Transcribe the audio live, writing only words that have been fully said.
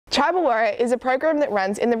Tribal Warrior is a program that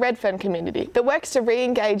runs in the Redfern community that works to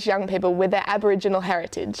re-engage young people with their Aboriginal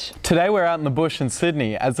heritage. Today we're out in the bush in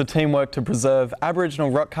Sydney as the team work to preserve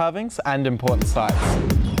Aboriginal rock carvings and important sites.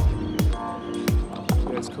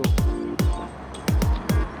 That's cool.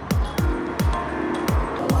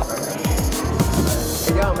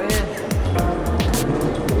 Hey, yo, man.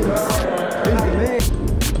 He's the man.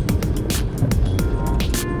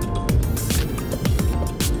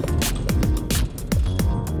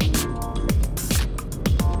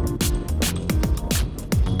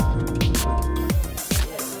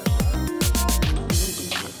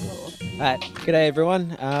 G'day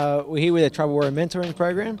everyone, we're here with a Tribal Warrior mentoring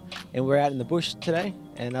program and we're out in the bush today,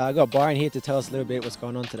 and I got Byron here to tell us a little bit what's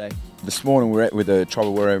going on today. This morning we're out with a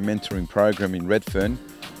Tribal Warrior mentoring program in Redfern,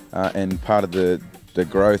 and part of the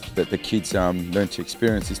growth that the kids learn to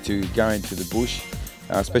experience is to go into the bush,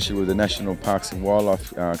 especially with the National Parks and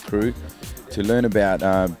Wildlife crew, to learn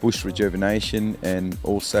about bush rejuvenation and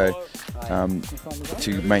also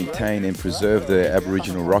to maintain and preserve the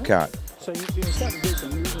Aboriginal rock art.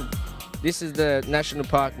 This is the National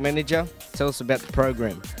Park Manager. Tell us about the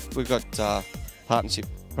program. We've got a partnership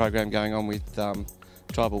program going on with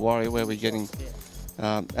Tribal Warrior, where we're getting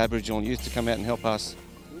Aboriginal youth to come out and help us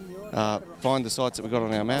find the sites that we've got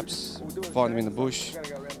on our maps, find them in the bush,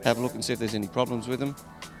 have a look and see if there's any problems with them,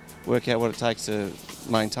 work out what it takes to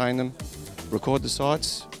maintain them, record the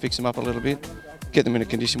sites, fix them up a little bit, get them in a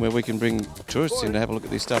condition where we can bring tourists in to have a look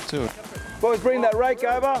at this stuff too. Boys, bring that rake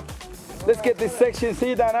over. Let's get this section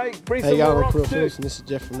here done, eh? Bring some more rocks too. And this is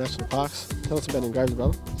Jeff from National Parks. Tell us about engraving,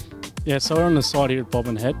 brother. Yeah, so we're on the site here at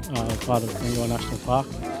Bobbin Head, part of Coringo National Park.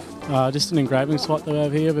 Just an engraving site that we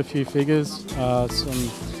have here of a few figures, some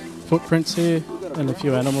footprints here and a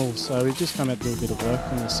few animals. So we've just come out to do a bit of work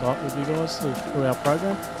on the site with you guys through our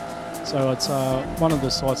program. So it's one of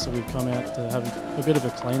the sites that we've come out to have a bit of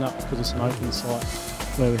a clean up because it's an open site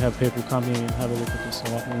where we have people come here and have a look at the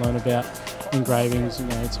site and learn about engravings. You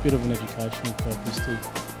know, it's a bit of an educational purpose to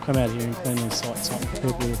come out here and clean these sites up for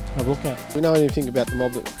people to have a look at. Do we know anything about the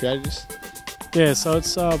mob that created this? Yeah, so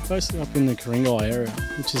it's basically up in the Coringo area,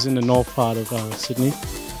 which is in the north part of Sydney.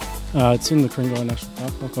 It's in the Coringo National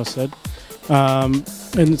Park, like I said.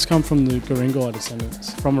 And it's come from the Coringo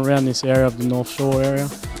descendants, from around this area of the North Shore area.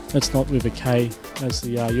 It's not with a K, as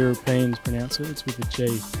the Europeans pronounce it, it's with a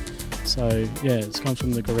G. So yeah, it's come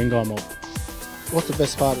from the Coringo mob. What's the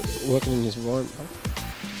best part of working in this environment?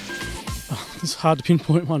 It's hard to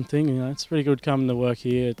pinpoint one thing, you know. It's pretty good coming to work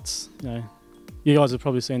here. It's, you know, you guys have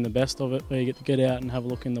probably seen the best of it, where you get to get out and have a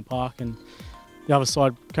look in the park, and the other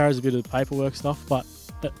side carries a bit of the paperwork stuff, but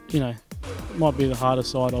you know, it might be the harder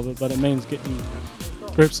side of it, but it means getting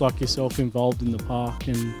groups like yourself involved in the park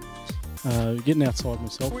and getting outside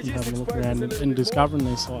myself and having a look around and discovering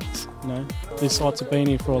these sites. You know, these sites have been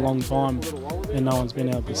here for a long time and no one's been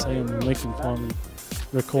able to see them, and we can finally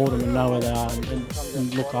record them and know where they are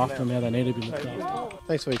and look after them how they need to be looked after.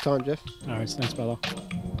 Thanks for your time, Jeff. All right, thanks, brother.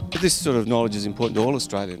 This sort of knowledge is important to all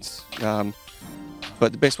Australians,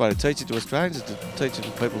 but the best way to teach it to Australians is to teach it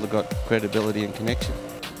to people that got credibility and connection.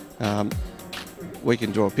 We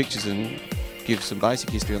can draw pictures and give some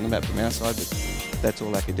basic history on the map from our side, but that's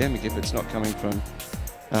all academic. If it's not coming from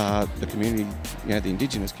the community, you know, the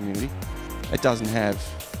Indigenous community, it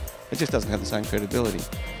just doesn't have the same credibility.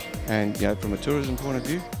 And you know, from a tourism point of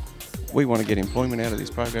view, we want to get employment out of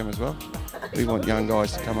this program as well. We want young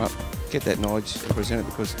guys to come up, get that knowledge and present it,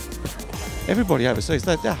 because everybody overseas,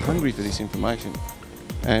 they're hungry for this information,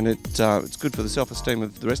 and it's good for the self-esteem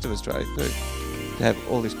of the rest of Australia too, to have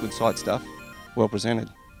all this good site stuff well presented.